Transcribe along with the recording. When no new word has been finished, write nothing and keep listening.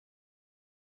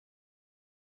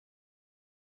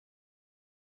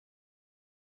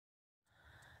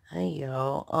Hey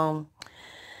y'all,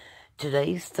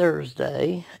 today's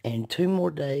Thursday, and 2 more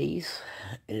days,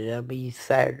 it'll be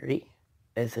Saturday,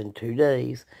 as in 2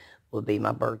 days, will be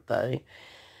my birthday,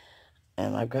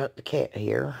 and I've got the cat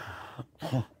here,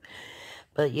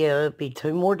 but yeah, it'll be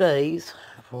 2 more days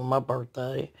for my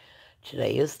birthday.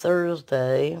 Today is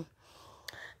Thursday,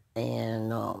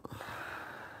 and,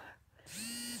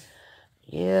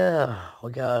 yeah,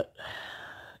 we got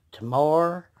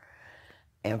tomorrow,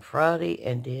 and Friday,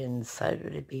 and then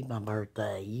Saturday be my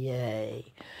birthday,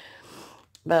 yay.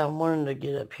 But I wanted to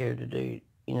get up here to do,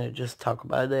 just talk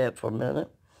about that for a minute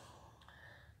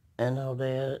and all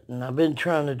that. And I've been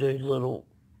trying to do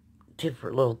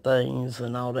different little things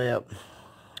and all that.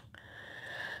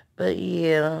 But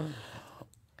yeah,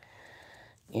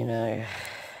 you know,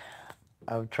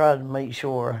 I've tried to make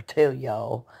sure I tell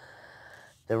y'all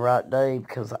the right day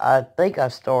because I think I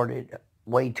started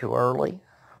way too early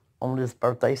on this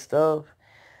birthday stuff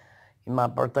in my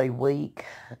birthday week.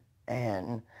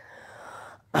 And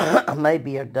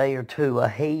maybe a day or two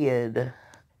ahead.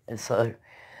 And so,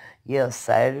 yeah,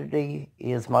 Saturday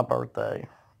is my birthday,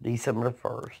 December the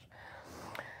 1st.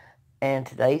 And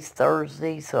today's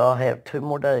Thursday, so I'll have 2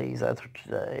 more days after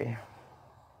today.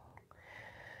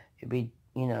 It'll be,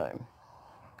 2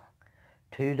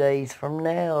 days from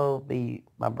now will be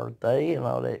my birthday and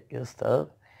all that good stuff.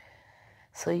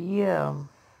 So, yeah,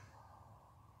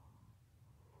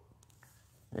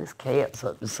 this cat's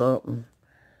up to something.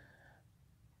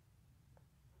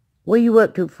 What you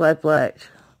up to, Flash?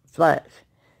 Flash?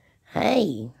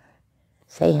 Hey.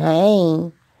 Say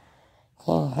hey.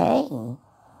 Say hey.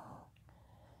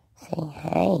 Say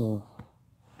hey.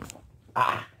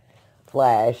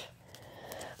 Flash.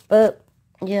 But,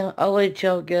 yeah, I'll let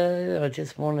y'all go. I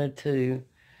just wanted to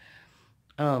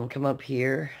come up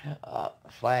here.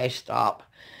 Flash stop.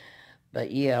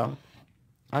 But, yeah,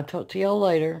 I'll talk to y'all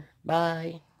later.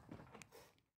 Bye.